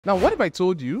Now, what if I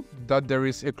told you that there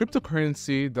is a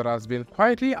cryptocurrency that has been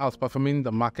quietly outperforming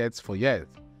the markets for years?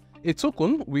 A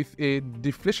token with a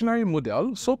deflationary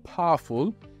model so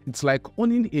powerful, it's like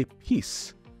owning a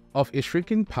piece of a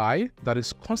shrinking pie that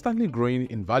is constantly growing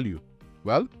in value.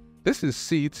 Well, this is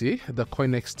CET, the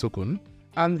COINEX token,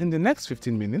 and in the next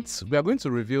 15 minutes, we are going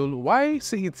to reveal why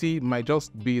CET might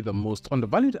just be the most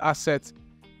undervalued asset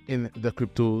in the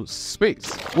crypto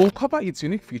space. We'll cover its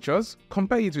unique features,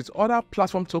 compare it with other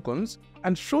platform tokens,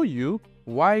 and show you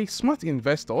why smart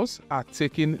investors are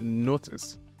taking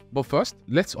notice. But first,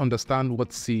 let's understand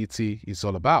what CET is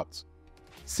all about.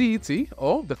 CET,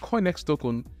 or the COINEX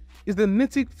token, is the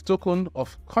native token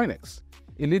of COINEX,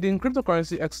 a leading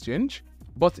cryptocurrency exchange,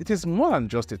 but it is more than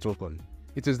just a token.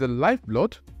 It is the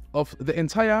lifeblood of the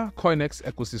entire COINEX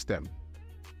ecosystem.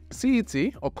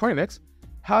 CET, or COINEX,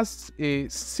 has a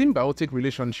symbiotic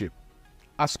relationship.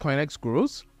 As COINEX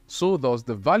grows, so does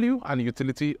the value and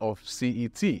utility of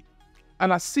CET.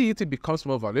 And as CET becomes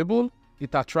more valuable,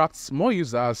 it attracts more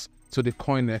users to the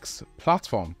COINEX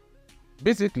platform.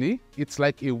 Basically, it's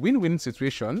like a win-win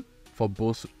situation for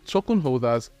both token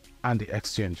holders and the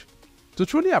exchange. To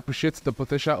truly appreciate the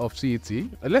potential of CET,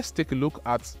 let's take a look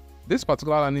at this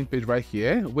particular landing page right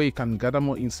here, where you can gather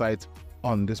more insight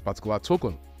on this particular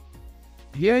token.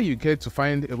 Here you get to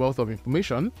find a wealth of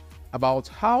information about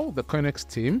how the COINEX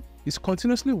team is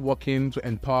continuously working to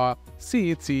empower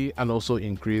CET and also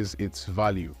increase its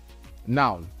value.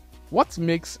 Now, what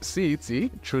makes CET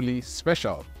truly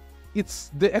special?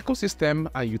 It's the ecosystem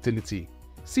and utility.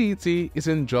 CET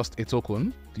isn't just a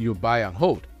token you buy and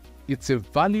hold. It's a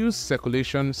values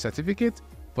circulation certificate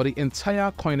for the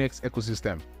entire COINEX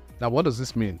ecosystem. Now, what does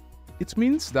this mean? It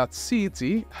means that CET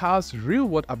has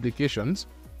real-world applications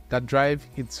that drive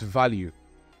its value.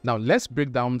 Now, let's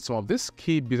break down some of these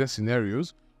key business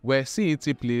scenarios where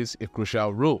CET plays a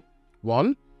crucial role.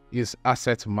 One is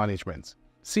asset management.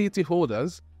 CET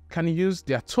holders can use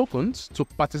their tokens to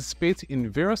participate in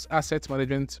various asset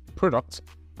management products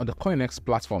on the COINEX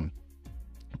platform,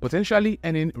 potentially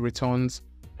earning returns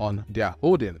on their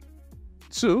holding.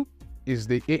 Two is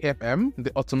the AFM,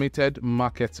 the automated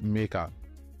market maker.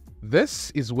 This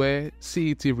is where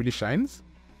CET really shines.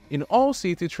 In all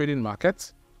CET trading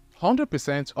markets,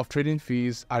 100% of trading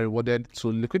fees are rewarded to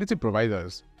liquidity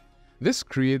providers. This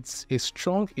creates a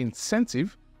strong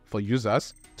incentive for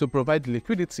users to provide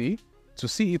liquidity to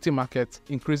CET markets,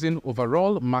 increasing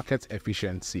overall market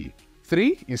efficiency.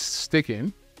 Three is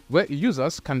staking, where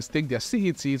users can stake their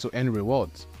CET to earn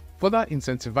rewards, further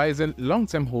incentivizing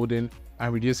long-term holding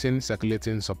and reducing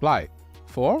circulating supply.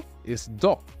 Four is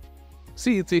dock.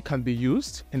 CET can be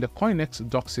used in the COINEX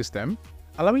dock system,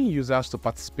 allowing users to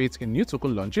participate in new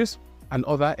token launches and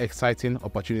other exciting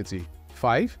opportunities.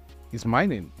 Five is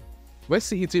mining, where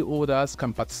CET holders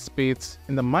can participate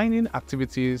in the mining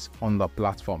activities on the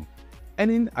platform,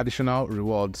 earning additional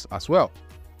rewards as well.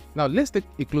 Now, let's take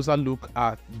a closer look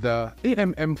at the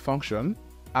AMM function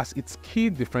as its key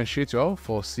differentiator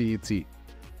for CET.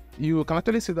 You can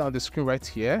actually see that on the screen right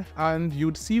here, and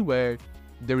you'd see where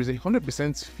there is a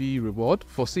 100% fee reward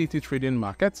for CET trading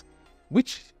markets,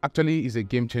 which actually is a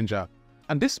game changer.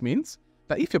 And this means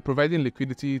that if you're providing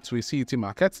liquidity to a CET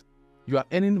market, you are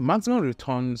earning maximum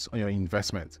returns on your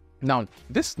investment. Now,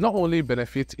 this not only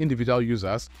benefits individual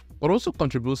users, but also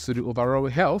contributes to the overall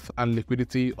health and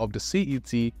liquidity of the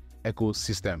CET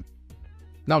ecosystem.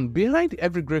 Now, behind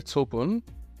every great token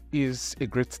is a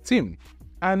great team,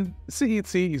 and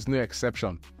CET is no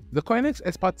exception. The COINEX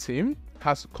expert team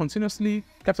has continuously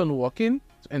kept on working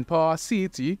to empower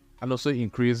CET and also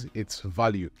increase its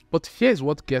value. But here's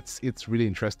what gets it really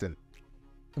interesting.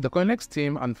 The COINEX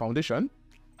team and foundation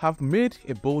have made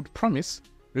a bold promise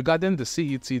regarding the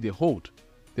CET they hold.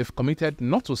 They've committed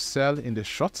not to sell in the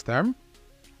short term,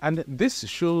 and this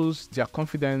shows their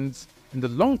confidence in the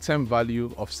long-term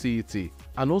value of CET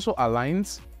and also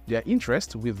aligns their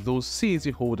interest with those CET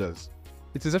holders.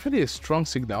 It is actually a strong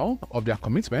signal of their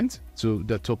commitment to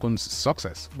the token's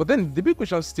success. But then the big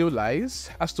question still lies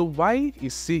as to why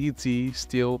is CET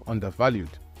still undervalued?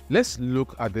 Let's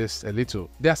look at this a little.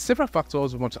 There are several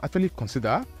factors we want to actually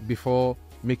consider before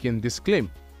making this claim.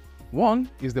 One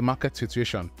is the market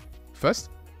situation. First,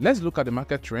 let's look at the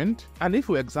market trend, and if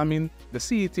we examine the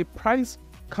CET price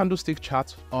candlestick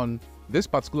chart on this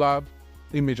particular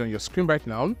image on your screen right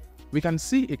now, we can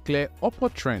see a clear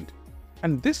upward trend.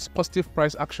 And this positive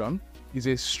price action is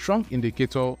a strong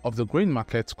indicator of the growing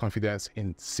market confidence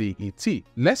in CET.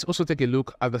 Let's also take a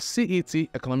look at the CET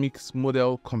economics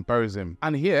model comparison.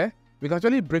 And here, we can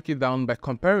actually break it down by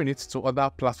comparing it to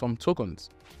other platform tokens,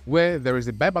 where there is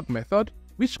a buyback method,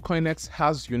 which COINEX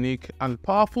has unique and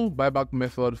powerful buyback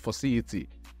method for CET.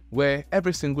 where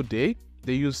every single day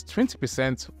they use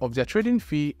 20% of their trading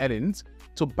fee earnings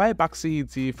to buy back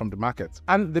CET from the market.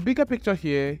 And the bigger picture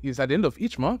here is at the end of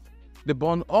each month, they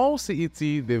burn all CET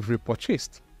they've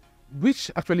repurchased,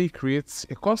 which actually creates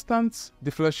a constant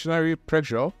deflationary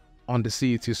pressure on the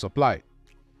CET supply.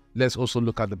 Let's also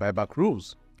look at the buyback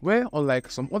rules, where unlike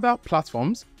some other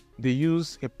platforms, they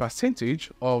use a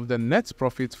percentage of the net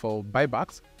profit for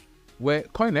buybacks, where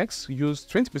CoinEx use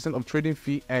 20% of trading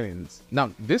fee earnings.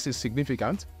 Now, this is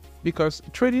significant because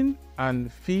trading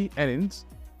and fee earnings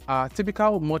are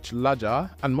typically much larger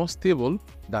and more stable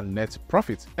than net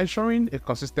profit, ensuring a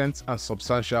consistent and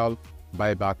substantial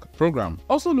buyback program.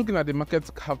 Also looking at the market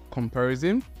cap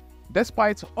comparison,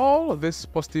 despite all of these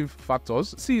positive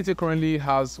factors, CET currently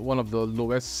has one of the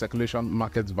lowest circulation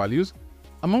market values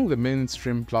among the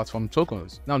mainstream platform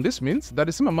tokens. Now, this means that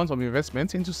the same amount of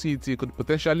investment into CET could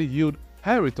potentially yield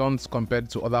higher returns compared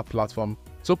to other platform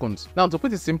tokens. Now, to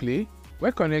put it simply,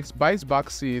 where CoinEx buys back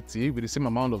CET with the same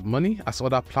amount of money as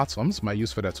other platforms might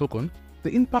use for their token,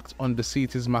 the impact on the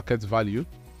CET's market value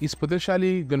is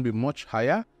potentially going to be much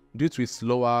higher due to its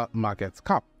lower market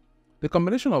cap. The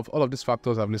combination of all of these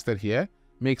factors I've listed here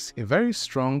makes a very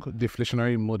strong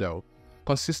deflationary model.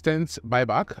 Consistent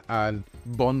buyback and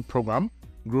bond program,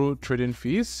 grow trading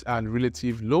fees, and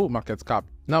relative low market cap.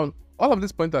 Now, all of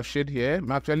these points I've shared here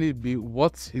may actually be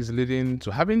what is leading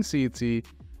to having CET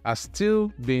as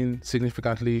still being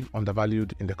significantly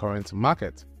undervalued in the current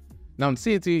market. Now,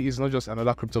 CET is not just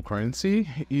another cryptocurrency,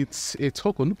 it's a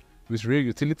token with real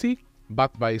utility,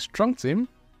 backed by a strong team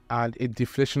and a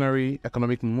deflationary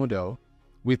economic model.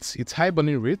 With its high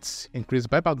burning rates, increased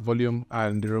buyback volume,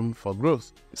 and the room for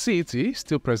growth, CET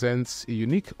still presents a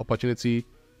unique opportunity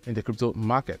in the crypto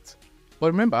market. But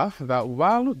remember that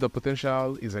while the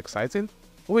potential is exciting,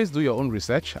 always do your own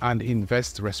research and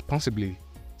invest responsibly.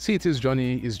 CET's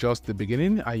journey is just the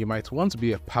beginning and you might want to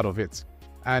be a part of it.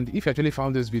 And if you actually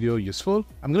found this video useful,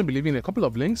 I'm going to be leaving a couple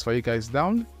of links for you guys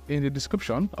down in the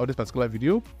description of this particular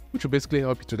video, which will basically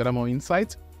help you to gather more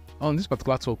insight on this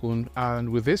particular token. And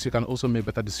with this, you can also make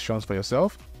better decisions for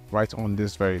yourself right on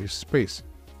this very space.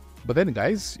 But then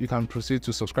guys, you can proceed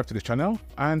to subscribe to the channel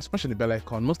and smash the bell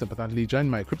icon. Most importantly, join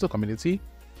my crypto community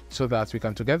so that we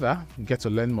can together get to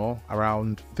learn more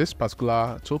around this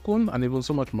particular token and even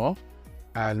so much more,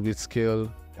 and with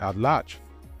scale at large.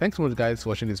 Thanks so much guys for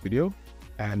watching this video,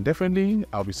 and definitely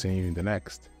I'll be seeing you in the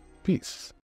next. Peace.